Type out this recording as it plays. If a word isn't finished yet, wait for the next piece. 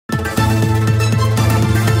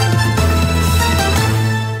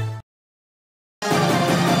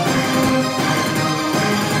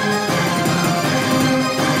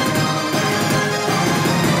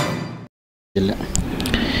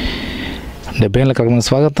70 ఏళ్ల కార్యక్రమానికి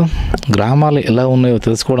స్వాగతం. గ్రామాలు ఎలా ఉన్నాయో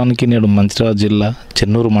తెలుసుకోవడానికి నేడు మంచిర్యాల జిల్లా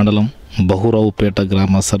చెన్నూరు మండలం బహురావుపేట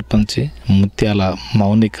గ్రామ సర్పంచ్ ముత్యాల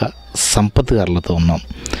మౌనిక సంపత్ గారులతో ఉన్నాం.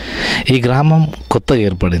 ఈ గ్రామం కొత్తగా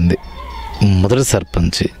ఏర్పడింది, మొదటి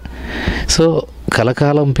సర్పంచ్. సో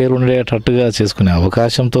కలకాలం పేరు ఉండేటట్టుగా చేసుకునే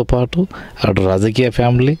అవకాశంతో పాటు అటు రాజకీయ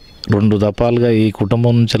ఫ్యామిలీ 2 దఫాలుగా ఈ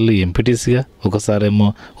కుటుంబం నుంచి వెళ్ళి ఎంపీటీసీగా, ఒకసారేమో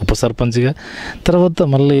ఉప సర్పంచ్గా, తర్వాత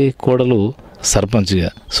మళ్ళీ కోడలు సర్పంచ్గా.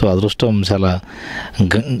 సో అదృష్టం చాలా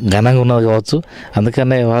ఘనంగా ఉన్నది కావచ్చు.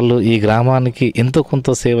 అందుకనే వాళ్ళు ఈ గ్రామానికి ఎంతో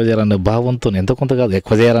కొంత సేవ చేయాలనే భావంతో, ఎంతో కొంత కాదు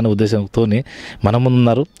ఎక్కువ చేయాలనే ఉద్దేశంతో మన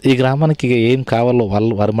ముందున్నారు. ఈ గ్రామానికి ఏం కావాలో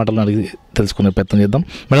వారి మాటలను అడిగి తెలుసుకునే ప్రయత్నం చేద్దాం.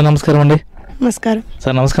 మేడం నమస్కారం అండి. నమస్కారం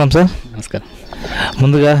సార్. నమస్కారం సార్. నమస్కారం.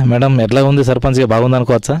 ముందుగా మేడం ఎట్లా ఉంది సర్పంచ్గా? బాగుంది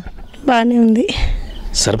అనుకోవచ్చా? బాగానే ఉంది.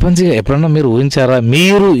 సర్పంచ్గా ఎప్పుడన్నా మీరు ఊహించారా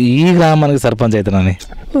మీరు ఈ గ్రామానికి సర్పంచ్ అవుతానని?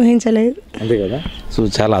 ఊహించలేదు. అంతే కదా. సో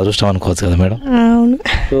చాలా అదృష్టం అనుకోవచ్చు కదా మేడం. అవును.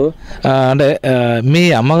 సో అంటే మీ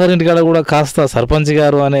అమ్మగారి ఇంటికాడ కూడా కాస్త సర్పంచ్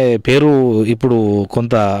గారు అనే పేరు ఇప్పుడు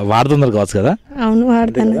కొంత వాడుతున్నారు కావచ్చు కదా? అవును,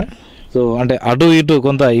 వాడుతున్నారు. సో అంటే అటు ఇటు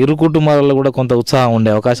కొంత ఇరు కుటుంబాలలో కూడా కొంత ఉత్సాహం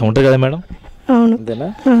ఉండే అవకాశం ఉంటుంది కదా మేడం? అవును. అంతేనా?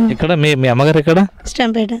 ఇక్కడ మీ అమ్మగారు ఎక్కడ?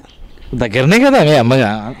 స్టంపేట దగ్గరనే కదా మీ అమ్మగా?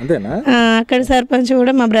 అంతేనా? అక్కడ సర్పంచ్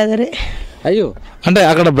కూడా మా బ్రదరే. అయ్యో, అంటే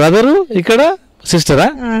అక్కడ బ్రదరు ఇక్కడ సిస్టరా?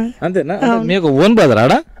 అంతేనా? మీకు ఓన్ బ్రదర్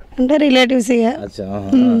ఆడా? అంటే రిలేటివ్స్.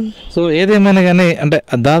 సో ఏదేమైనా కానీ అంటే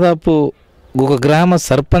దాదాపు ఒక గ్రామ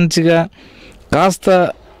సర్పంచ్గా కాస్త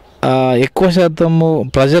ఎక్కువ శాతము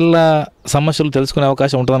ప్రజల సమస్యలు తెలుసుకునే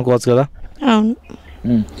అవకాశం ఉంటుంది అనుకోవచ్చు కదా? అవును.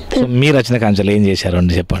 సో మీరు వచ్చిన కాంచెలు ఏం చేశారు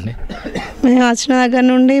అండి చెప్పండి. మేము వచ్చిన దగ్గర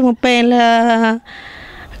నుండి 30 ఏళ్ళ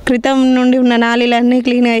క్రితం నుండి ఉన్న నాళీలన్నీ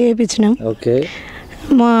క్లీన్గా చేయించినాం. ఓకే.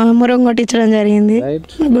 మురం కొట్టించడం జరిగింది,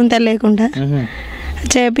 గుంతలు లేకుండా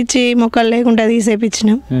చేపించి, మొక్కలు లేకుండా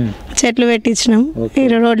తీసేపించినాం, చెట్లు పెట్టించినాం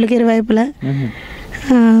రోడ్లకి ఇరువైపులా.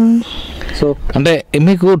 సో అంటే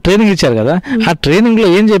మీకు ట్రైనింగ్ ఇచ్చారు కదా, ఆ ట్రైనింగ్లో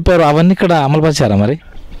ఏం చెప్పారు అవన్నీ ఇక్కడ అమలుపరిచారా మరి?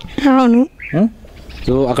 అవును.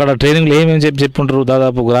 సో అక్కడ ట్రైనింగ్లో ఏమేమి చెప్పుంటారు?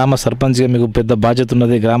 దాదాపు గ్రామ సర్పంచ్గా మీకు పెద్ద బాధ్యత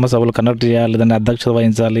ఉన్నది, గ్రామ సభలు కండక్ట్ చేయాలి, దాన్ని అధ్యక్షత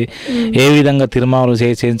వహించాలి, ఏ విధంగా తీర్మానాలు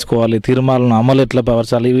చేయించుకోవాలి, తీర్మానాలను అమలు ఎట్లా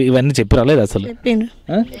పరచాలి, ఇవన్నీ చెప్పి రాలేదు అసలు?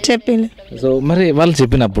 చెప్పిండు. సో మరి వాళ్ళు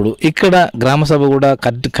చెప్పినప్పుడు ఇక్కడ గ్రామ సభ కూడా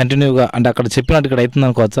కంటిన్యూగా అంటే అక్కడ చెప్పినట్టు ఇక్కడ అవుతుంది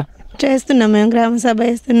అనుకోవచ్చా? చేస్తున్నాం, మేము గ్రామ సభ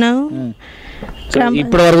వేస్తున్నాము.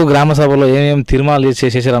 ఇప్పటి వరకు గ్రామ సభలో ఏమేమి తీర్మానాలు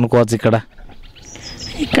చేసేసారు అనుకోవచ్చు ఇక్కడ?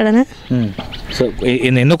 ఇక్కడనా? సో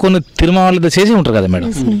ఎన్నో కొన్ని తీర్మానాలు చేసి ఉంటారు కదా మేడం?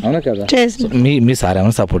 అవునా కదా? మీ సార్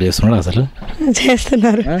ఏమైనా సపోర్ట్ చేస్తున్నాడు అసలు?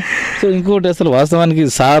 చేస్తున్నారు. సో ఇంకోటి అసలు వాస్తవానికి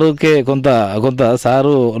సారుకే కొంత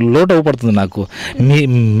సారు లోటు అవ్వబడుతుంది నాకు.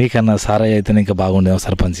 మీకన్నా సార్ అయితే ఇంకా బాగుండేమో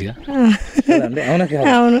సర్పంచ్గా.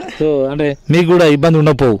 అవును. సో అంటే మీకు కూడా ఇబ్బంది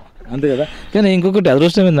ఉండకపోవు, అంతే కదా? కానీ ఇంకొకటి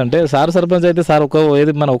అదృష్టం ఏంటంటే సార్ సర్పంచ్ అయితే సార్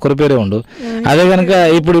ఏది మన ఒక్కరి పేరే ఉండు, అదే కనుక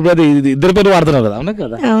ఇప్పుడు అది 2 పేరు వాడుతున్నారు కదా? అవునా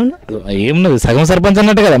కదా? ఏమున్నది సగం సర్పంచ్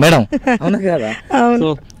అన్నట్టు కదా మేడం? అవునా కదా? సో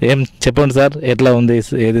ఏం చెప్పండి సార్, ఎట్లా ఉంది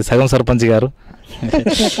ఏది సగం సర్పంచ్ గారు?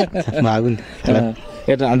 బాగుంది.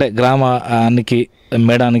 ఎట్లా అంటే గ్రామానికి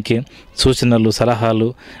మేడానికి సూచనలు, సలహాలు,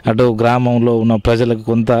 అటు గ్రామంలో ఉన్న ప్రజలకు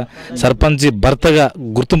కొంత సర్పంచ్ భర్తగా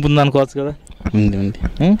గుర్తింపు ఉందనుకోవచ్చు కదా?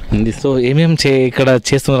 ఉంది. సో ఏమేమి ఇక్కడ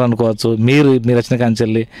చేస్తున్నారు అనుకోవచ్చు? మీరు వచ్చిన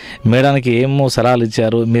కాంచెల్లి మేడానికి ఏమో సలహాలు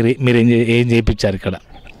ఇచ్చారు, మీరు ఏం చేయించారు ఇక్కడ?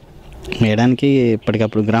 మేడానికి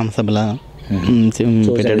ఎప్పటికప్పుడు గ్రామ సభల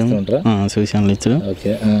పెట్టడం, సూచనలు ఇచ్చడం,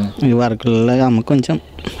 వర్కులలో అమ్మ కొంచెం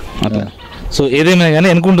అట్లా. సో ఏదేమైనా కానీ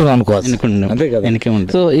ఎన్నుకుంటున్నాను అనుకోవచ్చు.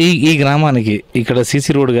 సో ఈ గ్రామానికి ఇక్కడ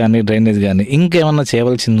సీసీ రోడ్ కానీ డ్రైనేజ్ కానీ ఇంకేమన్నా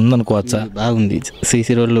చేయవలసింది ఉందనుకోవచ్చా? బాగుంది.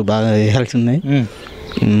 సీసీ రోడ్లు బాగా వేయాల్సి ఉన్నాయి,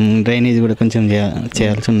 డ్రైనేజ్ కూడా కొంచెం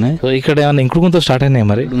చేయాల్సి ఉన్నాయి. సో ఇక్కడ ఏమన్నా ఇంకుడుగుంతో స్టార్ట్ అయినాయి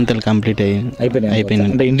మరి? గుంతలు కంప్లీట్ అయిపోయినాయి.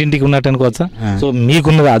 అంటే ఇంటింటికి ఉన్నట్టు అనుకోవచ్చా? సో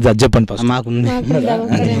మీకున్నది అది చెప్పండి. మాకుంది.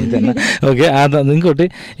 ఓకే. ఇంకోటి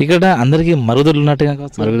ఇక్కడ అందరికి మరుగుదొడ్లు ఉన్నట్టుగా?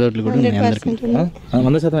 మరుగుదొడ్లు కూడా ఉన్నాయి అందరికి,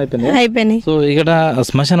 100% అయిపోయినాయి. సో ఇక్కడ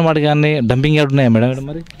శ్మశాన వాటి కానీ డంపింగ్ యార్డ్ ఉన్నాయా మేడం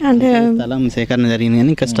మరి? అంటే స్థలం సేకరణ జరిగింది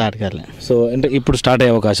కానీ ఇంకా స్టార్ట్ కాలేదు. సో అంటే ఇప్పుడు స్టార్ట్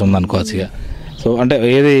అయ్యే అవకాశం ఉంది అనుకోవచ్చు ఇక. సో అంటే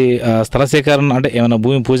ఏది స్థల సేకరణ అంటే ఏమైనా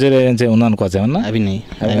భూమి పూజ ఉందనుకోవచ్చు? ఏమన్నా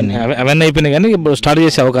అవన్నీ అయిపోయినాయి కానీ ఇప్పుడు స్టార్ట్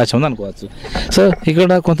చేసే అవకాశం ఉంది అనుకోవచ్చు. సో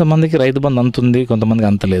ఇక్కడ కొంతమందికి రైతు బంధు అంతుంది, కొంతమందికి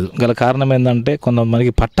అంతలేదు. గల కారణం ఏంటంటే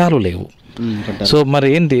కొంతమందికి పట్టాలు లేవు. సో మరి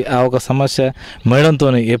ఏంటి ఆ ఒక సమస్య మేడంతో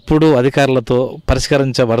ఎప్పుడు అధికారులతో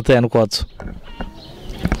పరిష్కరించబడతాయి అనుకోవచ్చు?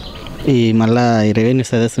 ఈ మళ్ళా 20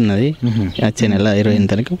 సదస్సు ఉన్నది వచ్చే నెల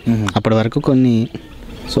 20 తారీఖు. అప్పటి వరకు కొన్ని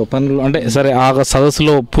సో పనులు అంటే సరే ఆ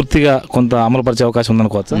సదస్సులో పూర్తిగా కొంత అమలుపరిచే అవకాశం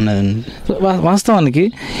ఉందనుకోవచ్చు. సో వాస్తవానికి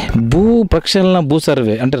భూ ప్రక్షాళన భూ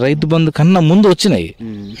సర్వే అంటే రైతు బంధు కన్నా ముందు వచ్చినాయి,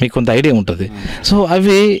 మీకు కొంత ఐడియా ఉంటుంది. సో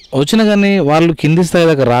అవి వచ్చినా కానీ వాళ్ళు కింది స్థాయి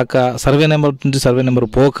దాకా రాక సర్వే నెంబర్ నుంచి సర్వే నెంబర్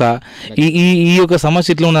పోక ఈ యొక్క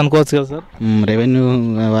సమస్య ఇట్లా ఉంది అనుకోవచ్చు కదా సార్. రెవెన్యూ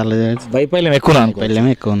వాళ్ళ వైఫల్యం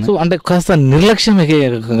ఎక్కువ. సో అంటే కాస్త నిర్లక్ష్యం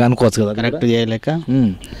అనుకోవచ్చు కదా, కరెక్ట్ చేయలేక.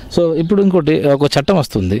 సో ఇప్పుడు ఇంకోటి ఒక చట్టం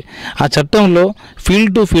వస్తుంది, ఆ చట్టంలో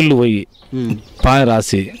ఫీల్డ్ టు ఫీల్డ్ పోయి పాని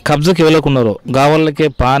రాసి కబ్జాకి వెళ్ళకున్నారో వాళ్ళకే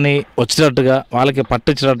పాని వచ్చేటట్టుగా వాళ్ళకి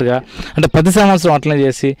పట్టించేటట్టుగా అంటే ప్రతి సంవత్సరం అట్లనే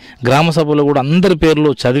చేసి గ్రామ సభలో కూడా అందరి పేర్లు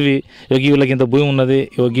చదివి యోగి వీళ్ళకి ఇంత భూమి ఉన్నది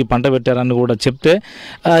యోగి పంట పెట్టారని కూడా చెప్తే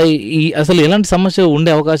అసలు ఎలాంటి సమస్య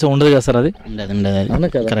ఉండే అవకాశం ఉండదు కదా సార్. అది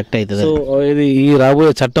కరెక్ట్ అవుతుంది. సో ఇది ఈ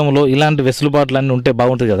రాబోయే చట్టంలో ఇలాంటి వెసులుబాట్లు అన్నీ ఉంటే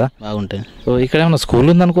బాగుంటుంది కదా. బాగుంటాయి. సో ఇక్కడ ఏమన్నా స్కూల్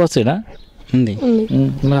ఉందనుకోవచ్చు ఇక్కడ ఉంది.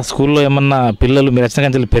 నా స్కూల్లో ఏమన్నా పిల్లలు మీరు వచ్చిన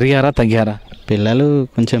కంచెలు పెరిగారా తగ్గారా? పిల్లలు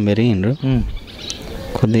కొంచెం పెరిగిండ్రు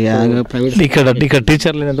కొద్దిగా. ఇక్కడ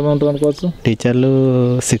టీచర్లు ఎంతమంది ఉంటారు అనుకోవచ్చు? టీచర్లు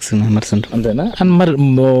 6 members ఉంటారు. అంతేనా? అండ్ మరి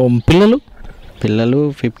పిల్లలు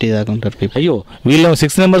 50 దాకా ఉంటారు. అయ్యో, వీళ్ళేమో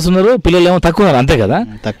 6 members ఉన్నారు, పిల్లలు ఏమో తక్కువ ఉన్నారు, అంతే కదా?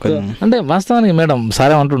 తక్కువ. అంటే వాస్తవానికి మేడం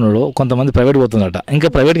సారే అంటున్నాడు కొంతమంది ప్రైవేట్ పోతుందట, ఇంకా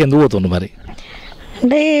ప్రైవేట్కి ఎందుకు పోతుండ్రు మరి?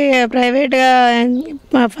 అంటే ప్రైవేట్గా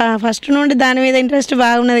ఫస్ట్ నుండి దాని మీద ఇంట్రెస్ట్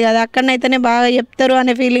బాగున్నది కదా, అక్కడనైతేనే బాగా చెప్తారు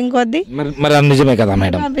అనే ఫీలింగ్ కొద్దీ మరి అది నిజమే కదా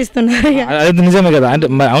మేడం, పంపిస్తున్నారు. అది నిజమే కదా, అంటే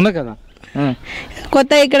అవునా కదా.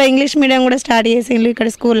 కొత్త ఇక్కడ ఇంగ్లీష్ మీడియం కూడా స్టార్ట్ చేసిండ్రు ఇక్కడ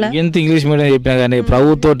స్కూల్లో. ఎంత ఇంగ్లీష్ మీడియం చెప్పినా కానీ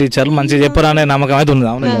ప్రభుత్వ టీచర్లు మంచిగా చెప్పరా అనే నమ్మకం అయితే ఉంది.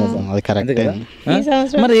 అవునా కదా? అది కరెక్ట్.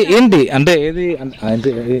 మరి ఏంటి అంటే ఏది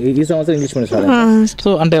ఈ సంవత్సరం ఇంగ్లీష్ మీడియం స్టార్ట్.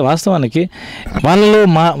 సో అంటే వాస్తవానికి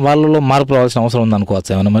వాళ్ళలో మార్పు రావాల్సిన అవసరం ఉంది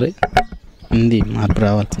అనుకోవచ్చు ఏమన్నా మరి? ఉంది, మార్పు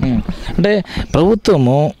రావాలి. అంటే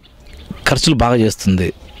ప్రభుత్వము ఖర్చులు బాగా చేస్తుంది,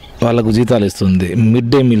 వాళ్ళకు జీతాలు ఇస్తుంది, మిడ్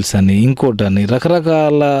డే మీల్స్ అని ఇంకోటని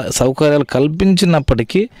రకరకాల సౌకర్యాలు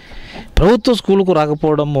కల్పించినప్పటికీ ప్రభుత్వ స్కూల్కు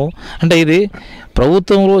రాకపోవడము అంటే ఇది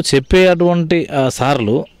ప్రభుత్వంలో చెప్పే అటువంటి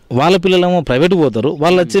సార్లు వాళ్ళ పిల్లలేమో ప్రైవేట్కి పోతారు,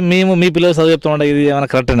 వాళ్ళు వచ్చి మేము మీ పిల్లలు చదువు చెప్తామంటే ఇది ఏమైనా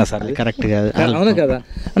కరెక్టేనా సార్? కరెక్ట్ కాదు. అవునా కదా?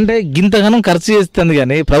 అంటే గింతగానం ఖర్చు చేస్తుంది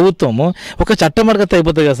కానీ ప్రభుత్వము ఒక చట్టం అడగతే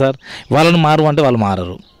అయిపోతుంది కదా సార్. వాళ్ళని మారు అంటే వాళ్ళు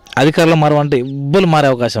మారరు, అధికారులు మారు అంటే ఇవ్వలు మారే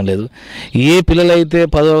అవకాశం లేదు. ఏ పిల్లలైతే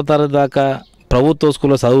 10వ తరగతి దాకా ప్రభుత్వ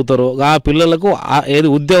స్కూల్లో చదువుతారో ఆ పిల్లలకు ఏది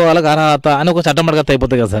ఉద్యోగాలకు అర్హత అని ఒక చట్టం అడగతే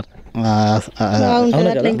అయిపోతుంది కదా సార్.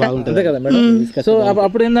 అంతే కదా మేడం. సో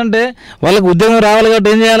అప్పుడు ఏంటంటే వాళ్ళకి ఉద్యోగం రావాలి కాబట్టి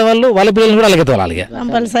ఏం చేయాలి, వాళ్ళ పిల్లల్ని కూడా అలాగే తోలాలి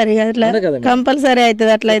కంపల్సరీ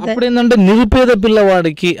అవుతుంది. అట్లయితే అప్పుడు ఏంటంటే నిరుపేద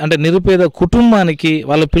పిల్లవాడికి అంటే నిరుపేద కుటుంబానికి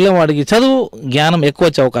వాళ్ళ పిల్లవాడికి చదువు జ్ఞానం ఎక్కువ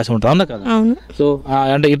వచ్చే అవకాశం ఉంటుంది. అవునా కదా? సో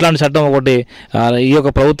అంటే ఇట్లాంటి చట్టం ఒకటి ఈ యొక్క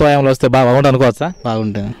ప్రభుత్వ హయాంలో వస్తే బాగుంటుంది అనుకోవచ్చా?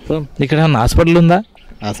 బాగుంటుంది. సో ఇక్కడ ఏమన్నా హాస్పిటల్ ఉందా?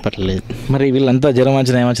 హాస్పిటల్ లేదు. మరి వీళ్ళంతా జ్వరం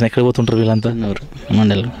వచ్చినా ఏమొచ్చినా ఎక్కడ పోతుంటారు వీళ్ళంతా?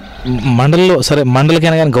 మండల్లో. సరే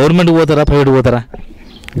మండలకైనా కానీ గవర్నమెంట్ పోతారా ప్రైవేట్ పోతారా?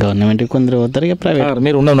 గవర్నమెంట్ కొందరు పోతారు, ఇక ప్రైవేట్.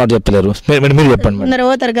 మీరు ఉన్నట్టు చెప్పలేరు, మీరు చెప్పండి. కొందరు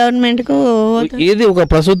పోతారు గవర్నమెంట్కు, ఏది ఒక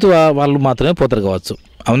ప్రస్తుత వాళ్ళు మాత్రమే పోతారు కావచ్చు.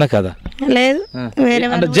 అవునా కదా? లేదు, వేరే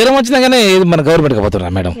అంటే జ్వరం వచ్చినా కానీ మన గవర్నమెంట్కి పోతున్నా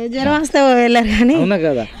మేడం? జ్వరం వస్తే వెళ్ళారు కానీ. అవునా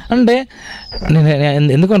కదా? అంటే నేను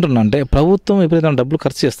ఎందుకు అంటున్నా అంటే ప్రభుత్వం ఎప్పుడైతే డబ్బులు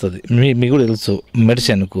ఖర్చు చేస్తుంది, మీకు కూడా తెలుసు,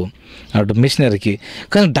 మెడిసిన్కు అటు మిషనరీకి,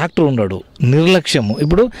 కానీ డాక్టర్ ఉన్నాడు, నిర్లక్ష్యము.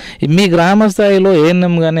 ఇప్పుడు మీ గ్రామ స్థాయిలో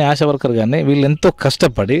ఏఎన్ఎం కానీ ఆశా వర్కర్ కానీ వీళ్ళు ఎంతో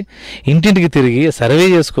కష్టపడి ఇంటింటికి తిరిగి సర్వే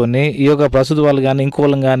చేసుకొని ఈ యొక్క ప్రస్తుత వాళ్ళు కానీ ఇంకో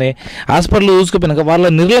వాళ్ళని కానీ హాస్పిటల్లో చూసుకుపోయినాక వాళ్ళ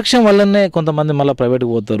నిర్లక్ష్యం వల్లనే కొంతమంది మళ్ళీ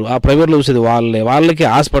ప్రైవేట్కి పోతారు. ఆ ప్రైవేట్లో చూసేది వాళ్ళకి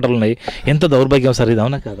హాస్పిటల్ ఉన్నాయి. ఎంత దౌర్భాగ్యం సార్ ఇది.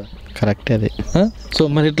 అవునా కదా? కరెక్ట్. అది సో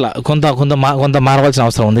మరి ఇట్లా కొంత మారవలసిన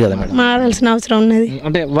అవసరం ఉంది కదా మేడం? మారవలసిన అవసరం ఉన్నది.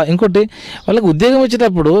 అంటే ఇంకోటి వాళ్ళకి ఉద్యోగం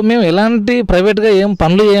వచ్చేటప్పుడు మేము ఎలాంటి ప్రైవేట్గా ఏం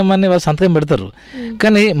పనులు చేయమని వాళ్ళు సంతకం పెడతారు,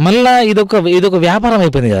 కానీ మళ్ళీ ఇదొక వ్యాపారం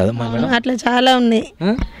అయిపోయింది కదా మేడం? అట్లా చాలా ఉన్నాయి.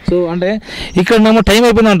 సో అంటే ఇక్కడనేమో టైం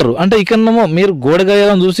అయిపోయింది అంటారు, అంటే ఇక్కడనేమో మీరు గోడ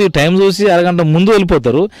గడియారం చూసి టైం చూసి అరగంట ముందు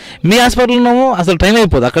వెళ్ళిపోతారు, మీ హాస్పిటల్లోనేమో అసలు టైం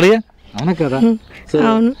అయిపోదు అక్కడికి. అవునా కదా? సో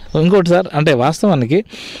ఇంకోటి సార్, అంటే వాస్తవానికి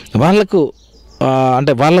వాళ్ళకు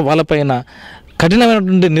అంటే వాళ్ళపైన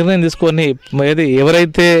కఠినమైనటువంటి నిర్ణయం తీసుకొని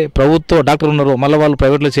ఎవరైతే ప్రభుత్వ డాక్టర్ ఉన్నారో మళ్ళీ వాళ్ళు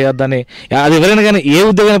ప్రైవేట్లో చేయొద్దని, అది ఎవరైనా కానీ ఏ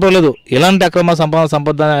ఉద్యోగం పర్లేదు, ఎలాంటి అక్రమ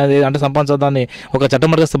సంపాదించదాన్ని ఒక చట్టం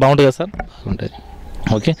పడిస్తే బాగుంటుంది కదా సార్? బాగుంటుంది.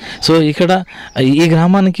 ఓకే. సో ఇక్కడ ఈ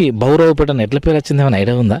గ్రామానికి బహురావుపేట ఎట్ల పేరు వచ్చింది, ఏమైనా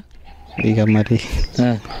ఐడియా ఉందా? ఇక మరి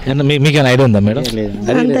మీకేమైనా ఐడియా ఉందా మేడం?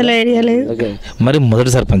 ఓకే. మరి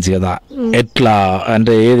మొదటి సర్పంచ్ కదా, ఎట్లా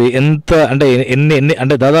అంటే ఏది ఎంత అంటే ఎన్ని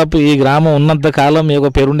అంటే దాదాపు ఈ గ్రామం ఉన్నంత కాలం మీ యొక్క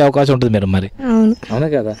పేరుండే అవకాశం ఉంటుంది మేడం మరి? అవునా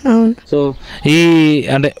కదా? సో ఈ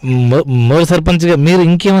అంటే మొదటి సర్పంచ్గా మీరు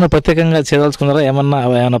ఇంకేమైనా ప్రత్యేకంగా చేయదలుచుకున్నారా?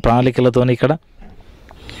 ఏమన్నా ప్రణాళికలతో ఇక్కడ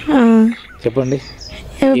చెప్పండి.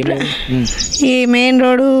 ఈ మెయిన్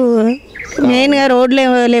రోడ్డు మెయిన్గా రోడ్లు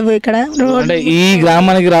లేవు ఇక్కడ. అంటే ఈ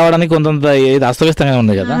గ్రామానికి రావడానికి కొంత అస్తవ్యస్తంగా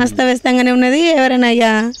ఉంది కదా. అస్తవ్యస్తంగానే ఉన్నది. ఎవరైనా ఇక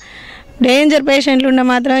డేంజర్ పేషెంట్లు ఉంటే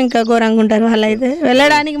మాత్రం ఇంకా ఘోరంగా ఉంటారు వాళ్ళైతే.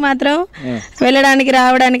 వెళ్ళడానికి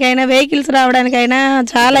రావడానికైనా వెహికల్స్ రావడానికైనా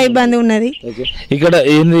చాలా ఇబ్బంది ఉన్నది. ఇక్కడ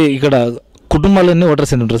ఏంది, ఇక్కడ కుటుంబాలు ఎన్ని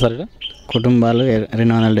ఓటర్స్ ఎన్ని ఉంటారు సార్? ఇక్కడ కుటుంబాలు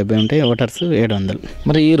 270 ఉంటాయి, ఓటర్స్ 700.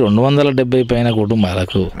 మరి ఈ 270 పైన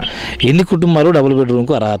కుటుంబాలకు ఎన్ని కుటుంబాలు డబుల్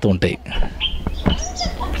బెడ్రూమ్కు అర్హత ఉంటాయి?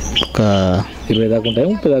 ఒక 20 దాకా ఉంటాయా,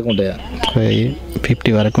 30 దాకా ఉంటాయా?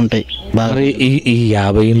 50 వరకు ఉంటాయి. మరి ఈ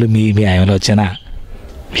 50 ఇళ్ళు మీ ఆయనలో వచ్చానా?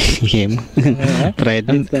 ఏం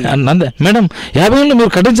ప్రయత్నం మేడం, 50 ఇళ్ళు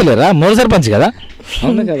మీరు కట్టించలేరా? మూడు సర్పంచ్ కదా.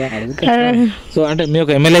 అవును కదా. సో అంటే మీ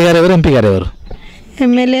ఒక ఎమ్మెల్యే గారు ఎవరు, ఎంపీ గారు ఎవరు?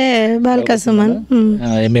 ఎమ్మెల్యే బాలకసుమన్,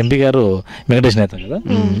 ఎంపీ గారు వెంకటేష్ నేత కదా.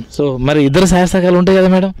 సో మరి ఇద్దరు సహాయసహకాలు ఉంటాయి కదా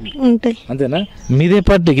మేడం? ఉంటాయి. అంతేనా? మీదే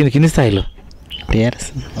పార్టీ కింది స్థాయిలో టీఆర్ఎస్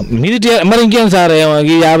మీది మరి ఇంకేం సార్,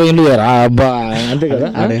 ఈ 50 ఇళ్ళు అబ్బా అంతే కదా.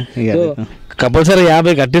 కంపల్సరీ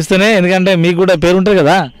 50 కట్టిస్తేనే, ఎందుకంటే మీకు కూడా పేరు ఉంటుంది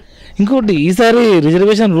కదా. ఇంకోటి ఈసారి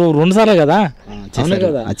రిజర్వేషన్ 2 సార్లే కదా. అవును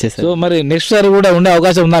కదా. సో మరి నెక్స్ట్ సారి కూడా ఉండే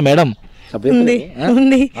అవకాశం ఉందా మేడం?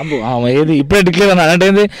 ఏది ఇప్పుడే డిక్లేర్ అన్నా అంటే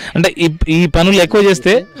ఏంది అంటే ఈ పనులు ఎక్కువ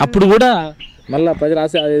చేస్తే అప్పుడు కూడా మళ్ళీ ప్రజలు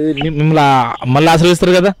మిమ్మల్ని మళ్ళీ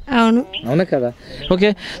ఆశ్రయిస్తారు కదా. అవును. అవునా కదా. ఓకే.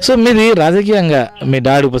 సో మీది రాజకీయంగా మీ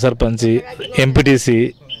డాడీ ఉప సర్పంచ్, ఎంపీటీసీ,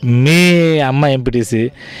 మీ అమ్మ ఎంపీటీసీ,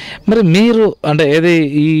 మరి మీరు అంటే ఏది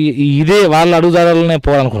ఇదే వాళ్ళ అడుగుదారులనే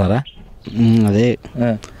పోవాలనుకున్నారా? అదే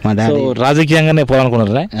మా డాడీ రాజకీయంగానే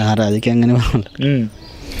పోవాలనుకున్నారా? రాజకీయంగానే.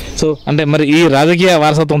 సో అంటే మరి ఈ రాజకీయ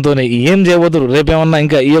వారసత్వంతో ఏం చేయబోతున్నారు? రేపు ఏమన్నా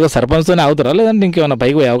ఇంకా ఈ యొక్క సర్పంచ్తోనే అవుతారా, లేదంటే ఇంకేమన్నా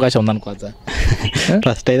పైకి పోయే అవకాశం ఉందనుకోవచ్చా?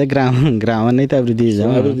 ఫస్ట్ అయితే గ్రామాన్ని అయితే అభివృద్ధి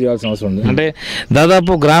చేయాల్సిన అవసరం ఉంది. అంటే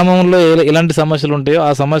దాదాపు గ్రామంలో ఎలాంటి సమస్యలు ఉంటాయో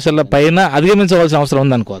ఆ సమస్యల పైన అధిగమించవలసిన అవసరం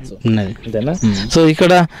ఉంది అనుకోవచ్చు. అంతేనా? సో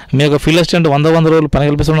ఇక్కడ మీ యొక్క ఫీల్డ్ అసిస్టెంట్ 100 రోజులు పని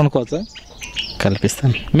కల్పిస్తున్నాడు అనుకోవచ్చా?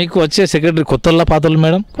 కల్పిస్తాను. మీకు వచ్చే సెక్రటరీ కొత్తల్లా పాతలు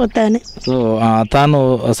మేడం? కొత్తనే. సో తాను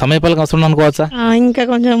సమయపాలక వస్తున్నాను అనుకోవచ్చా? ఇంకా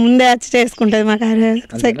కొంచెం ముందే వచ్చి చేసుకుంటది మా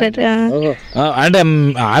సెక్రటరీ. అంటే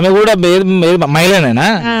ఆమె కూడా మహిళనేనా?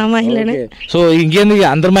 మహిళనే. సో ఇంకేంది,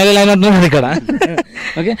 అందరు మహిళలు అయినట్టున్నారు ఇక్కడ.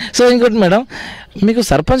 ఓకే. సో ఇంకోటి మేడం, మీకు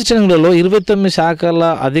సర్పంచ్ ట్రైనింగ్లలో 29 శాఖల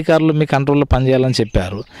అధికారులు మీ కంట్రోల్లో పనిచేయాలని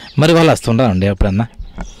చెప్పారు. మరి వాళ్ళు వస్తుంటారండి ఎప్పుడన్నా?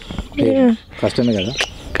 కష్టమే కదా.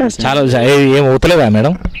 చాలా ఏం అవుతలేదా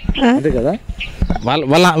మేడం? అంతే కదా.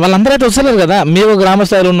 వాళ్ళందరూ అయితే వస్తలేరు కదా. మీరు గ్రామ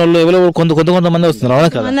స్థాయిలో ఉన్న వాళ్ళు ఎవరో కొంతమంది వస్తున్నారు. అవునా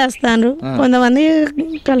కదా. వస్తారు, కొంతమంది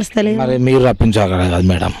కలుస్తలేదు. మరి మీరు రప్పించాలి కదా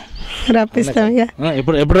మేడం? రప్పిస్తాం.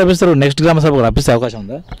 ఎప్పుడు రప్పిస్తారు? నెక్స్ట్ గ్రామ సభకు రప్పిస్తే అవకాశం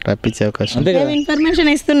ఉందా? రప్పించే అవకాశం. ఇన్ఫర్మేషన్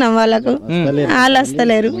ఇస్తున్నాం వాళ్ళకు, వాళ్ళు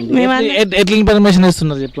వస్తలేరు. మేము ఎట్లా ఇన్ఫర్మేషన్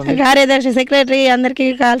ఇస్తున్నారు చెప్పండి? కార్యదర్శి సెక్రటరీ అందరికి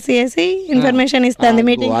కాల్స్ చేసి ఇన్ఫర్మేషన్ ఇస్తుంది.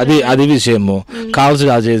 మీటింగ్ అది విషయము కాల్స్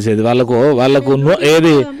చేసేది వాళ్ళకు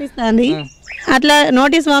ఏది పంపిస్తుంది. అట్లా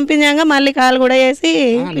నోటీస్ పంపించాక మళ్ళీ కాల్ కూడా చేసి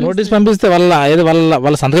నోటీస్ పంపిస్తే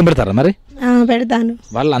వాళ్ళ సంతకం పెడతారా? మరి పెడతాను.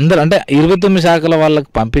 వాళ్ళందరూ అంటే 29 శాఖల వాళ్ళకి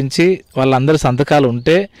పంపించి వాళ్ళందరి సంతకాలు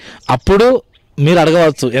ఉంటే అప్పుడు మీరు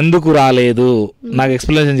అడగవచ్చు, ఎందుకు రాలేదు నాకు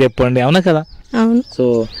ఎక్స్ప్లెనేషన్ చెప్పండి. అవునా కదా. అవును. సో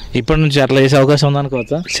ఇప్పటి నుంచి అట్లా చేసే అవకాశం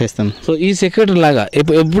ఉందనుకోవచ్చా? చేస్తాను. సో ఈ సెక్రటరీ లాగా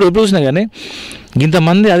ఎప్పుడు చూసినా కానీ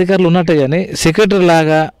ఇంతమంది అధికారులు ఉన్నట్టే కానీ సెక్రటరీ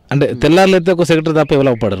లాగా అంటే తెల్లారులు అయితే ఒక సెక్రటరీ తప్ప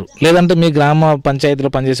ఎవరు పడరు, లేదంటే మీ గ్రామ పంచాయతీలో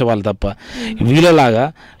పనిచేసే వాళ్ళు తప్ప వీళ్ళలాగా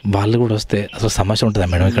వాళ్ళు కూడా వస్తే అసలు సమస్య ఉంటుందా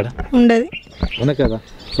మేడం ఇక్కడ? ఉండదు. అవునా కదా.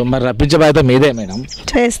 సో మరి రప్పించే బాధ్యత మీదే మేడం.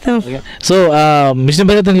 చేస్తాం. సో మిషన్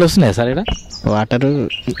బాధ్యతలు వస్తున్నాయి సార్ ఇక్కడ? వాటర్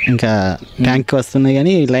ఇంకా ట్యాంక్ వస్తున్నాయి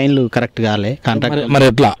కానీ లైన్లు కరెక్ట్ కాలే. కాంట్రాక్ట్ మరి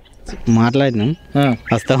ఎట్లా మాట్లాడినాం,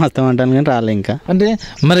 వస్తాం అంటాను కానీ రాలే ఇంకా. అంటే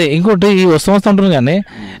మరి ఇంకోటి ఈ వస్తాం అంటున్నాను కానీ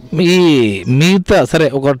ఈ మిగతా సరే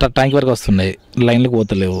ఒక ట్యాంక్ వరకు వస్తున్నాయి, లైన్లకు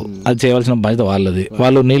పోతలేవు, అది చేయవలసిన బాధ్యత వాళ్ళది.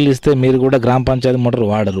 వాళ్ళు నీళ్ళు ఇస్తే మీరు కూడా గ్రామ పంచాయతీ మోటార్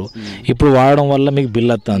వాడరు. ఇప్పుడు వాడడం వల్ల మీకు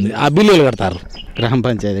బిల్ వస్తుంది, ఆ బిల్లు ఎవరు కడతారు? గ్రామ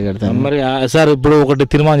పంచాయతీ కడతారు. మరి సార్ ఇప్పుడు ఒకటి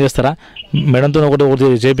తీర్మానం చేస్తారా, మేడంతో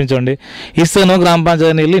ఒకటి చేయించండి, ఇస్తాను గ్రామ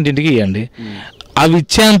పంచాయతీ నీళ్ళు ఇంటింటికి ఇవ్వండి, అవి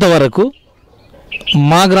ఇచ్చేంత వరకు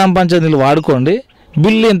మా గ్రామ పంచాయతీ నీళ్ళు వాడుకోండి,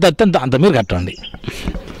 బిల్లు ఎంత అంత మీరు కట్టండి.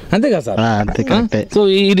 అంతే కదా సార్? అంతే కరెక్టే. సో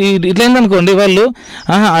ఇట్లా ఏందనుకోండి వాళ్ళు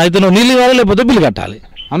అయితే నువ్వు నీళ్ళు ఇవ్వాలి లేకపోతే బిల్లు కట్టాలి.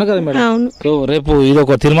 అవును కదా మేడం. సో రేపు ఇది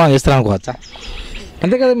ఒక తీర్మానం చేస్తారనుకోవచ్చా?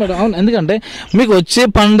 అంతే కదా మేడం. అవును. ఎందుకంటే మీకు వచ్చే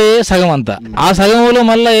పండే సగం అంతా, ఆ సగంలో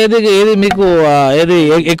మళ్ళీ ఏది మీకు ఏది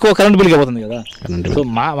ఎక్కువ కరెంట్ బిల్కి అయిపోతుంది కదా. సో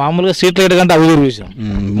మామూలుగా స్ట్రీట్ లైట్ కంటే అవి విషయం,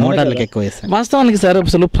 మోటార్లకు ఎక్కువ. వాస్తవానికి సార్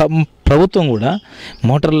అసలు ప్రభుత్వం కూడా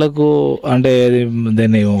మోటార్లకు అంటే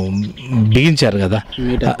దాన్ని బిగించారు కదా,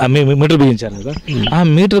 మీటర్ బిగించారు కదా, ఆ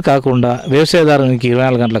మీటర్ కాకుండా వ్యవసాయదారునికి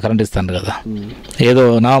 24 గంటల కరెంట్ ఇస్తాను కదా, ఏదో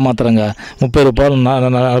నామమాత్రంగా 30 రూపాయలు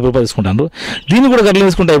 40 రూపాయలు తీసుకుంటాను. దీన్ని కూడా గట్ల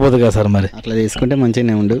తీసుకుంటే అయిపోతుంది కదా సార్? మరి అట్లా తీసుకుంటే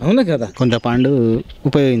మంచిగానే ఉండు. అవునా కదా? కొంత పండు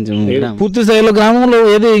ఉపయోగించు. పూర్తి స్థాయిలో గ్రామంలో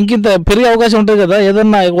ఏదో ఇంకింత పెరిగే అవకాశం ఉంటుంది కదా,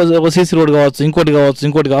 ఏదన్నా ఒక సీసీ రోడ్ కావచ్చు,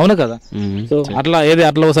 ఇంకోటి అవును కదా. సో అట్లా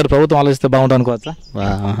ఒకసారి ప్రభుత్వం ఆలోచిస్తే బాగుంటుంది అనుకోవచ్చా?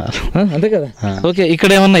 అంతే కదా. ఓకే,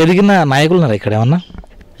 ఇక్కడ ఏమన్నా ఎదిగిన నాయకులు ఉన్నారా? ఇక్కడ ఏమన్నా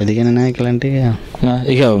ఎదిగిన నాయకులు అంటే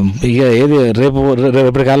ఇక ఏది రేపు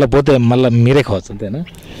ఎప్పటి కాలంలో పోతే మళ్ళీ మీరే కావచ్చు, అంతేనా?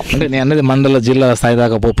 అంటే నేను అనేది మండల జిల్లా స్థాయి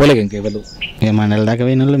దాకా పోలేక ఇంకెవరు మండల దాకా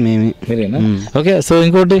పోయిన వాళ్ళు మీరేనా? ఓకే, సో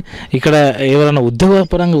ఇంకోటి ఇక్కడ ఎవరైనా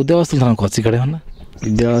ఉద్యోగపరంగా ఉద్యోగస్తులు అనుకోవచ్చు ఇక్కడ ఏమన్నా?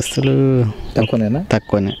 ఉద్యోగస్తులు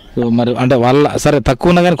తక్కువనే. సో మరి అంటే వాళ్ళ సరే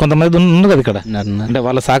తక్కువ ఉన్నా కానీ కొంతమంది ఉన్నారు కదా ఇక్కడ, అంటే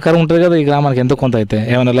వాళ్ళ సహకారం ఉంటుంది కదా ఈ గ్రామానికి ఎంతో కొంత. అయితే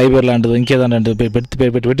ఏమైనా లైబ్రరీ లాంటిది ఇంకేదైనా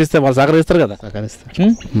పెట్టిస్తే వాళ్ళు సహకరిస్తారు కదా.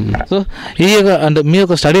 సో ఈ అంటే మీ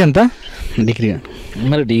యొక్క స్టడీ ఎంత? డిగ్రీ.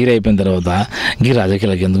 మరి డిగ్రీ అయిపోయిన తర్వాత ఈ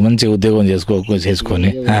రాజకీయాలకు ఎందుకు మంచి ఉద్యోగం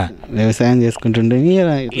చేసుకొని వ్యవసాయం చేసుకుంటుండే.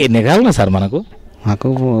 ఎన్ని ఎకరాలు సార్ మనకు? మాకు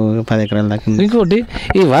 10 ఎకరాల దాకా. ఇంకోటి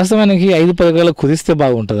ఈ వాస్తవానికి 5-10 ఎకరాలకు కుదిస్తే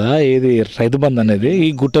బాగుంటుందా ఏది రైతు బంధు అనేది? ఈ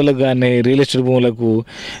గుట్టలకు కానీ రియల్ ఎస్టేట్ భూములకు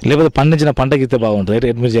లేకపోతే పండించిన పంటకి ఇస్తే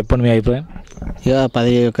బాగుంటుంది. మీరు చెప్పండి మీ అభిప్రాయం. ఇక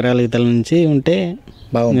 10 ఎకరాల ఇతల నుంచి ఉంటే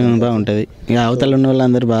బాగుంటుంది. ఇక అవతల ఉన్న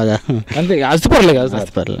వాళ్ళందరూ బాగా అంతే ఆస్తిపరలే కదా,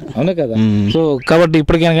 ఆస్తిపరలే. అవునా కదా. సో కాబట్టి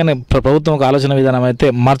ఇప్పటికైనా కానీ ప్రభుత్వం ఒక ఆలోచన విధానం అయితే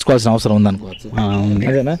మార్చుకోవాల్సిన అవసరం ఉందనుకోవచ్చు.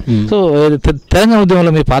 అదేనా? సో తెలంగాణ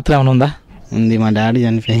ఉద్యమంలో మీ పాత్ర ఏమైనా ఉందా? ఉంది. మా డాడీ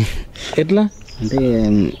చనిపోయి. ఎట్లా అంటే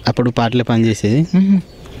అప్పుడు పాటలే పనిచేసేది,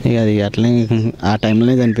 ఇక అది అట్లనే ఆ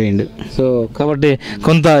టైంలోనే చనిపోయిండు. సో కాబట్టి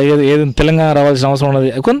కొంత ఏది తెలంగాణ రావాల్సిన అవసరం ఉన్నది.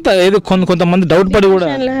 కొంతమంది డౌట్ పడి కూడా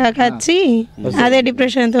వచ్చి అదే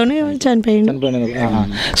డిప్రెషన్ తోనే చనిపోయిండు.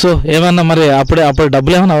 సో ఏమన్నా మరి అప్పుడు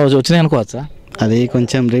డబ్బులు ఏమన్నా వచ్చినాయి అనుకోవచ్చా? అది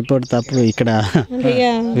కొంచెం రిపోర్ట్ తప్పు. ఇక్కడ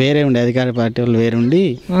వేరే ఉండే అధికార పార్టీ వాళ్ళు వేరే ఉండి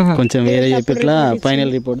కొంచెం వేరే చెప్పి ఇట్లా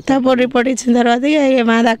ఫైనల్ రిపోర్ట్ ఇచ్చిన తర్వాత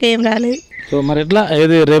మా దాకా ఏం రాలేదు. సో మరి ఎట్లా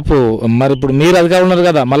ఏది రేపు మరి ఇప్పుడు మీరు అధికారులు ఉన్నారు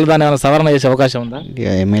కదా, మళ్ళీ దాన్ని ఏమైనా సవరణ చేసే అవకాశం ఉందా?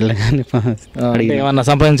 ఎమ్మెల్యే కానీ ఏమన్నా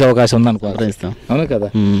సంప్రదించే అవకాశం ఉందా అనుకో? అవును కదా.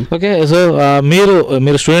 ఓకే, సో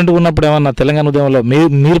మీరు స్టూడెంట్ ఉన్నప్పుడు ఏమన్నా తెలంగాణ ఉద్యమంలో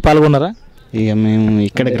మీరు పాల్గొన్నారా? ఇక మేము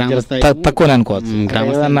ఇక్కడ తక్కువనే అనుకోవచ్చు.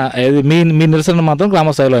 మీ నిరసన మాత్రం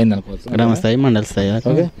గ్రామ స్థాయిలో అయింది అనుకోవచ్చు. గ్రామ స్థాయి, మండల స్థాయి.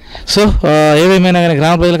 ఓకే, సో ఏదేమైనా కానీ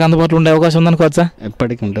గ్రామ ప్రజలకు అందుబాటులో ఉండే అవకాశం ఉందనుకోవచ్చా?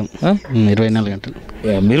 ఎప్పటికీ ఉంటాం. 24 గంటలు.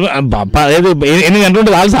 మీరు 8 గంటలు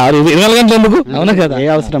ఉంటే వాళ్ళు సార్ 24 గంటలు ఎందుకు? అవునా కదా. ఏ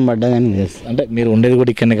అవసరం పడ్డా కానీ అంటే మీరు ఉండేది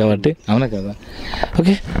కూడా ఇక్కడనే కాబట్టి. అవునా కదా.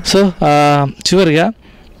 ఓకే, సో చివరిగా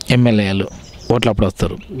ఎమ్మెల్యేలు ఓట్లు అప్పుడు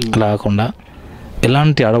వస్తారు. అలా కాకుండా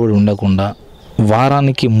ఎలాంటి అడవుడు ఉండకుండా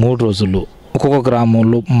వారానికి 3 రోజులు ఒక్కొక్క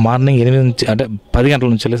గ్రామంలో మార్నింగ్ 8 నుంచి అంటే 10 గంటల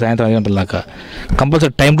నుంచి వెళ్ళి సాయంత్రం 5 గంటల దాకా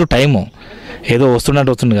కంపల్సరీ టైం టు టైము ఏదో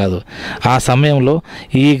వస్తుంది కాదు. ఆ సమయంలో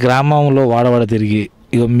ఈ గ్రామంలో వాడవాడ తిరిగి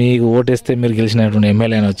ఇక మీకు ఓటేస్తే మీరు గెలిచినటువంటి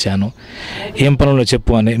ఎమ్మెల్యేని వచ్చాను, ఏం పనులు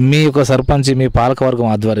చెప్పు అని మీ యొక్క సర్పంచ్ మీ పాలకవర్గం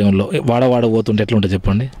ఆధ్వర్యంలో వాడవాడ పోతుంటే ఎట్లుంటే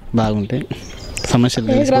చెప్పండి? బాగుంటాయి. సమస్యలు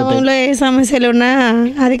గ్రామంలో ఏ సమస్యలు ఉన్నా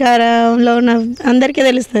అధికారంలో ఉన్న అందరికీ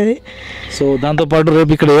తెలుస్తుంది. సో దాంతోపాటు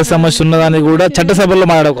రేపు ఇక్కడ ఏ సమస్య ఉన్నదని కూడా చట్టసభల్లో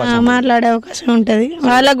మాట్లాడే అవకాశం ఉంటుంది.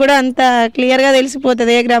 వాళ్ళకు కూడా అంత క్లియర్గా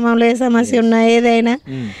తెలిసిపోతుంది ఏ గ్రామంలో ఏ సమస్య ఉన్నా, ఏదైనా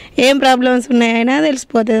ఏం ప్రాబ్లమ్స్ ఉన్నాయైనా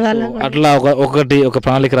తెలిసిపోతుంది వాళ్ళకు. అట్లా ఒక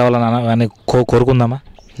ప్రణాళిక రావాలని కోరుకుందామా?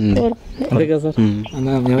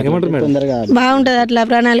 బాగుంటుంది అట్లా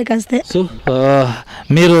ప్రణాళిక వస్తే. సో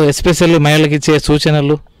మీరు ఎస్పెషల్లీ మహిళలకు ఇచ్చే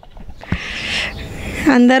సూచనలు?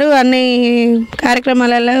 అందరూ అన్ని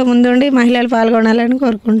కార్యక్రమాలలో ముందుండి మహిళలు పాల్గొనాలని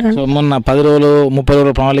కోరుకుంటాను. సో మొన్న 10 రోజులు 30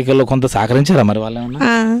 రోజుల ప్రణాళికల్లో కొంత సహకరించారా మరి వాళ్ళు?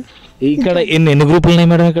 ఇక్కడ ఎన్ని గ్రూపులు ఉన్నాయి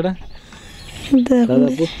మేడం ఇక్కడ?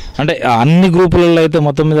 అంటే అన్ని గ్రూపులలో అయితే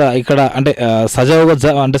మొత్తం మీద ఇక్కడ అంటే సజావుగా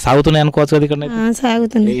అంటే సాగుతున్నాయి అనుకోవచ్చు కదా? ఇక్కడ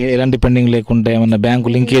సాగుతున్నాయి, ఎలాంటి పెండింగ్ లేకుండా. ఏమన్నా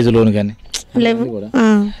బ్యాంకు లింకేజ్ లోన్ కానీ లేవు.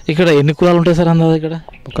 ఇక్కడ ఎన్ని కులాలు ఉంటాయి సార్ అందాజ? ఇక్కడ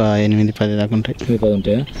ఒక 8-10 దాకా ఉంటాయి. 10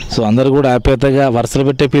 ఉంటాయి. సో అందరు కూడా ఆప్యాయతగా వరుసలు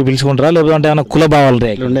పెట్టి పిలుచుకుంటారా లేకపోతే ఏమైనా కుల భావాలు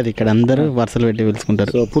ఉండదు? ఇక్కడ అందరూ వరుసలు పెట్టి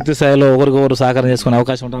పిలుచుకుంటారు. సో పూర్తి స్థాయిలో ఒకరికొకరు సహకారం చేసుకునే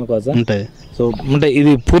అవకాశం ఉంటుంది అనుకోవచ్చు. ఉంటుంది. సో అంటే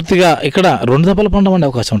ఇది పూర్తిగా ఇక్కడ 2 దఫాలు పంట పండే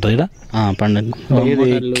అవకాశం ఉంటుంది ఇక్కడ పండుగ.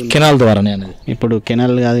 కెనాల్ ద్వారానే అనేది. ఇప్పుడు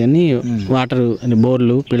కెనాల్ కాదు కానీ వాటర్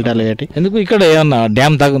బోర్లు ఫిల్టర్లు కట్టి. ఎందుకు ఇక్కడ ఏమన్నా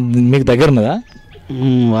డ్యామ్ మీకు దగ్గర ఉన్నదా?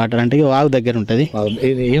 వాటర్ అంటే వాగు దగ్గర ఉంటుంది.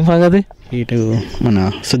 ఏం వాగు అది? ఇటు మన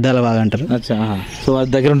శుద్ధాల వాగు అంటారు. సో అది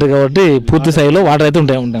దగ్గర ఉంటుంది కాబట్టి పూర్తి స్థాయిలో వాటర్ అయితే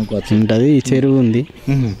ఉంటుంది. చెరువు ఉంది,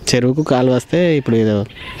 చెరువుకు కాలు వస్తే ఇప్పుడు ఏదో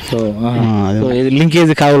సో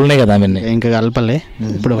లింకేజ్ కావాలి ఉన్నాయి కదా అవన్నీ ఇంకా కలపలే.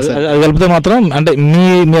 ఇప్పుడు అది కలిపితే మాత్రం అంటే మీ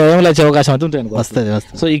ఏమైనా వచ్చే అవకాశం అయితే ఉంటుంది. వస్తుంది.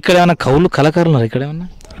 సో ఇక్కడ ఏమైనా కౌలు కళాకారులు ఉన్నారు? ఇక్కడ ఏమన్నా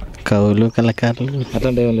కవులు కళాకారులు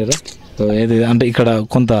అట్లాంటి ఏమైనా లేరా? ఏది అంటే ఇక్కడ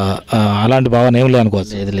కొంత అలాంటి భావన ఏం లేదు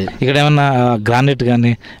అనుకోవచ్చు. ఇక్కడ ఏమన్నా గ్రానైట్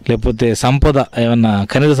కానీ లేకపోతే సంపద ఏమన్నా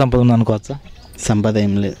ఖనిజ సంపద ఉంది అనుకోవచ్చా? సంపద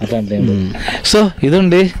ఏం లేదు అట్లాంటి. సో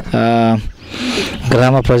ఇదండి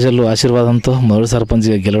గ్రామ ప్రజలు ఆశీర్వాదంతో మొదటి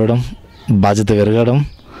సర్పంచ్గా గెలవడం, బాధ్యత పెరగడం,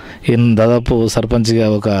 దాదాపు సర్పంచ్గా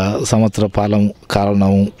ఒక సంవత్సర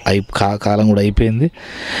కాలం కూడా అయిపోయింది.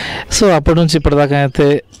 సో అప్పటి నుంచి ఇప్పటిదాకా అయితే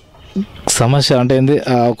సమస్య అంటే ఏంది,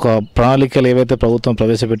 ఒక ప్రణాళికలు ఏవైతే ప్రభుత్వం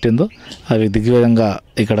ప్రవేశపెట్టిందో అవి దిగ్విజయంగా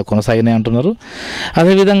ఇక్కడ కొనసాగినాయి అంటున్నారు.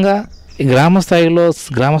 అదేవిధంగా గ్రామ స్థాయిలో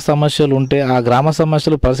గ్రామ సమస్యలు ఉంటే ఆ గ్రామ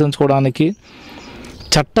సమస్యలు పరిశీలించుకోవడానికి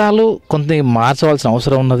చట్టాలు కొంత మార్చవలసిన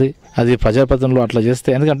అవసరం ఉన్నది. అది ప్రజాప్రతినిధులు అట్లా చేస్తే,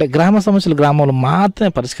 ఎందుకంటే గ్రామ సమస్యలు గ్రామంలో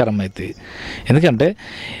మాత్రమే పరిష్కారం అవుతాయి. ఎందుకంటే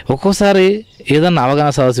ఒక్కోసారి ఏదన్నా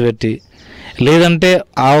అవగాహన సదస్సు పెట్టి లేదంటే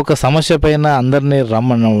ఆ ఒక సమస్య పైన అందరినీ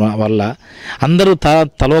రమ్మడం వల్ల అందరూ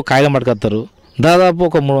తలో కాగితం పట్టుకొస్తారు. దాదాపు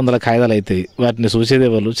ఒక 300 కాగితాలు అవుతాయి. వాటిని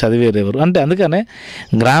చూసేదేవారు, చదివేదేవారు. అంటే అందుకనే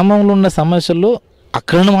గ్రామంలో ఉన్న సమస్యలు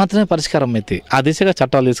అక్కడ మాత్రమే పరిష్కారం అవుతాయి. ఆ దిశగా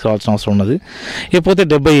చట్టాలు తీసుకురావాల్సిన అవసరం ఉన్నది. ఇకపోతే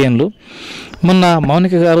 70 ఏళ్ళు మొన్న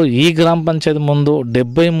మౌనిక గారు ఈ గ్రామ పంచాయతీ ముందు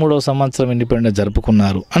 73వ సంవత్సరం ఇండిపెండెన్స్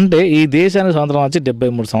జరుపుకున్నారు. అంటే ఈ దేశానికి స్వాతంత్రం వచ్చి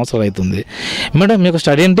 73 సంవత్సరాలు అవుతుంది. మేడం మీకు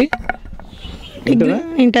స్టడీ ఏంటి?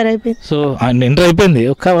 ఇంటర్ అయిపోయింది. సో ఇంటర్ అయిపోయింది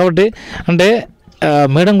కాబట్టి అంటే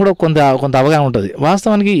మేడం కూడా కొంత అవగాహన ఉంటుంది.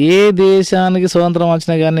 వాస్తవానికి ఏ దేశానికి స్వతంత్రం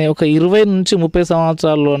వచ్చినా కానీ ఒక 20 నుంచి 30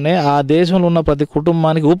 సంవత్సరాల్లోనే ఆ దేశంలో ఉన్న ప్రతి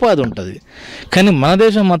కుటుంబానికి ఉపాధి ఉంటుంది. కానీ మన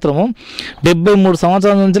దేశం మాత్రము 73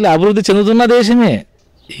 సంవత్సరాల నుంచి అభివృద్ధి చెందుతున్న దేశమే.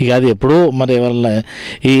 ఇక అది ఎప్పుడూ మరి వాళ్ళ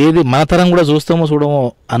ఏది మన తరం కూడా చూడమో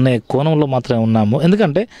అనే కోణంలో మాత్రమే ఉన్నాము.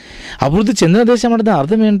 ఎందుకంటే అభివృద్ధి చెందిన దేశం అంటే దాని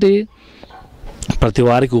అర్థం ఏంటి? ప్రతి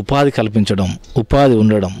వారికి ఉపాధి కల్పించడం, ఉపాధి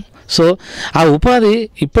ఉండడం. సో ఆ ఉపాధి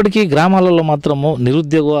ఇప్పటికీ గ్రామాలలో మాత్రము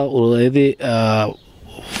నిరుద్యోగ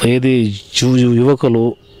యువకులు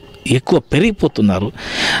ఎక్కువ పెరిగిపోతున్నారు.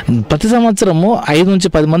 ప్రతి సంవత్సరము 5 నుంచి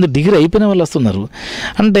 10 మంది డిగ్రీ అయిపోయిన వాళ్ళు వస్తున్నారు.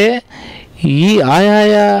 అంటే ఈ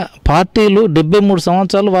ఆయా పార్టీలు 73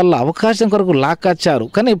 సంవత్సరాలు వాళ్ళ అవకాశం కొరకు లాక్కొచ్చారు.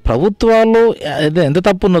 కానీ ప్రభుత్వాలు ఎంత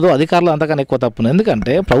తప్పు ఉన్నదో అధికారులు అంతకన్నా ఎక్కువ తప్పు ఉన్నది.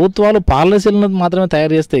 ఎందుకంటే ప్రభుత్వాలు పాలసీలను మాత్రమే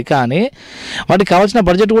తయారు చేస్తాయి, కానీ వాటికి కావాల్సిన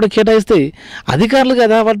బడ్జెట్ కూడా కేటాయిస్తాయి. అధికారులు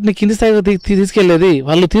కదా వాటిని కింది స్థాయికి తీసుకెళ్లేది.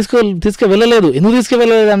 వాళ్ళు తీసుకువెళ్ళలేదు. ఎందుకు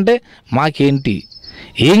తీసుకువెళ్ళలేదు అంటే మాకేంటి,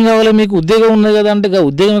 ఏం కావాలి, మీకు ఉద్యోగం ఉన్నది కదా అంటే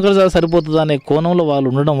ఉద్యోగం ఎక్కడ సరిపోతుంది అనే కోణంలో వాళ్ళు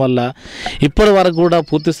ఉండడం వల్ల ఇప్పటి వరకు కూడా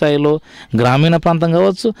పూర్తి స్థాయిలో గ్రామీణ ప్రాంతం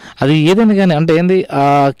కావచ్చు, అది ఏదైనా కానీ అంటే ఏంది ఆ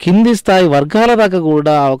కింది స్థాయి వర్గాల దాకా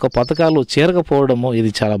కూడా ఒక పథకాలు చేరకపోవడము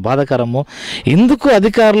ఇది చాలా బాధాకరము. ఎందుకు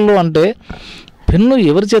అధికారులు అంటే పెన్ను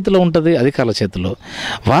ఎవరి చేతిలో ఉంటుంది? అధికారుల చేతిలో.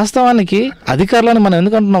 వాస్తవానికి అధికారులను మనం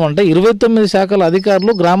ఎందుకు అంటున్నామంటే 29 శాఖల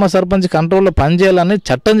అధికారులు గ్రామ సర్పంచ్ కంట్రోల్లో పనిచేయాలని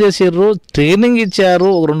చట్టం చేసారు, ట్రైనింగ్ ఇచ్చారు,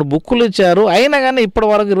 2 బుక్కులు ఇచ్చారు. అయినా కానీ ఇప్పటి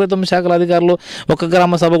వరకు 29 శాఖల అధికారులు ఒక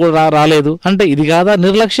గ్రామ సభ కూడా రాలేదు. అంటే ఇది కాదా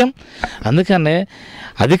నిర్లక్ష్యం? అందుకనే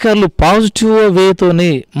అధికారులు పాజిటివ్ వేతోని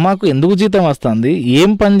మాకు ఎందుకు జీతం వస్తుంది,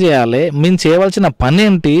 ఏం పని చేయాలి, మేము చేయవలసిన పని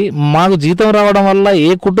ఏంటి, మాకు జీతం రావడం వల్ల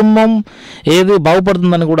ఏ కుటుంబం ఏది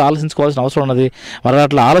బాగుపడుతుందని కూడా ఆలోచించుకోవాల్సిన అవసరం ఉన్నది. వాళ్ళు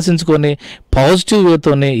అట్లా ఆలోచించుకొని పాజిటివ్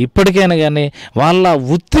వేతోని ఇప్పటికైనా కానీ వాళ్ళ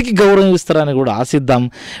వృత్తికి గౌరవం ఇస్తారని కూడా ఆశిద్దాం.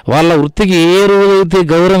 వాళ్ళ వృత్తికి ఏ రోజైతే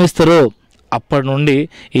గౌరవం ఇస్తారో అప్పటి నుండి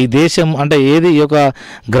ఈ దేశం అంటే ఏది ఈ యొక్క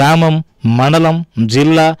గ్రామం, మండలం,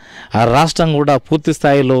 జిల్లా, రాష్ట్రం కూడా పూర్తి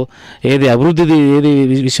స్థాయిలో ఏది అభివృద్ధి ఏది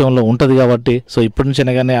విషయంలో ఉంటుంది. కాబట్టి సో ఇప్పటి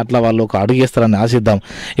నుంచైనా కానీ అట్లా వాళ్ళు ఒక అడుగేస్తారని ఆశిద్దాం.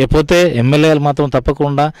 లేకపోతే ఎమ్మెల్యేలు మాత్రం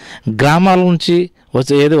తప్పకుండా గ్రామాల నుంచి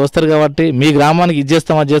వస్తారు కాబట్టి మీ గ్రామానికి ఇది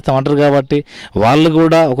చేస్తాం అది చేస్తాం అంటారు కాబట్టి వాళ్ళు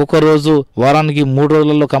కూడా ఒక్కొక్క రోజు వారానికి 3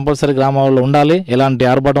 రోజులలో కంపల్సరీ గ్రామాల్లో ఉండాలి. ఎలాంటి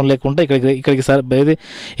ఆర్భాటం లేకుండా ఇక్కడికి ఏది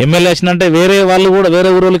ఎమ్మెల్యే వచ్చిందంటే వేరే వాళ్ళు కూడా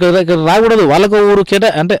వేరే ఊరు ఇక్కడ రాకూడదు. వాళ్ళకు ఊరు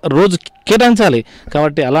అంటే రోజు కేటాయించాలి.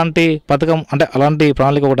 కాబట్టి అలాంటి పథకం అంటే అలాంటి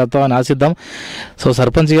ప్రణాళిక ఒకటి వస్తామని ఆశిద్దాం. సో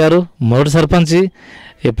సర్పంచ్ గారు మొదటి సర్పంచ్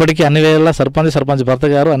ఎప్పటికీ అన్ని వేళలా సర్పంచ్ భర్త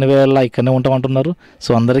గారు అన్ని వేళలా ఇక్కడనే ఉంటామంటున్నారు. సో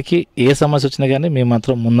అందరికీ ఏ సమస్య వచ్చినా కానీ మేము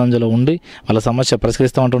మాత్రం ముందంజలో ఉండి వాళ్ళ సమస్య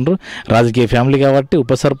పరిష్కరిస్తామంటున్నారు. రాజకీయ ఫ్యామిలీ కాబట్టి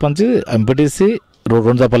ఉప సర్పంచ్, ఎంపీటీసీ,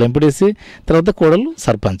 2 దఫాలు ఎంపీటీసీ, తర్వాత కోడలు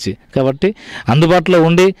సర్పంచ్ కాబట్టి అందుబాటులో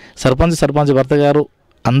ఉండి సర్పంచ్ భర్త గారు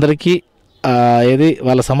అందరికీ ఏది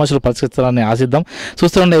వాళ్ళ సమస్యలు పరిష్కరిస్తారని ఆశిద్దాం.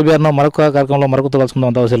 చూస్తూ ఉండే IBR మరొక కార్యక్రమంలో మరొకతో కలుసుకుందాం.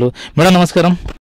 అంత అవసరం. మేడం నమస్కారం.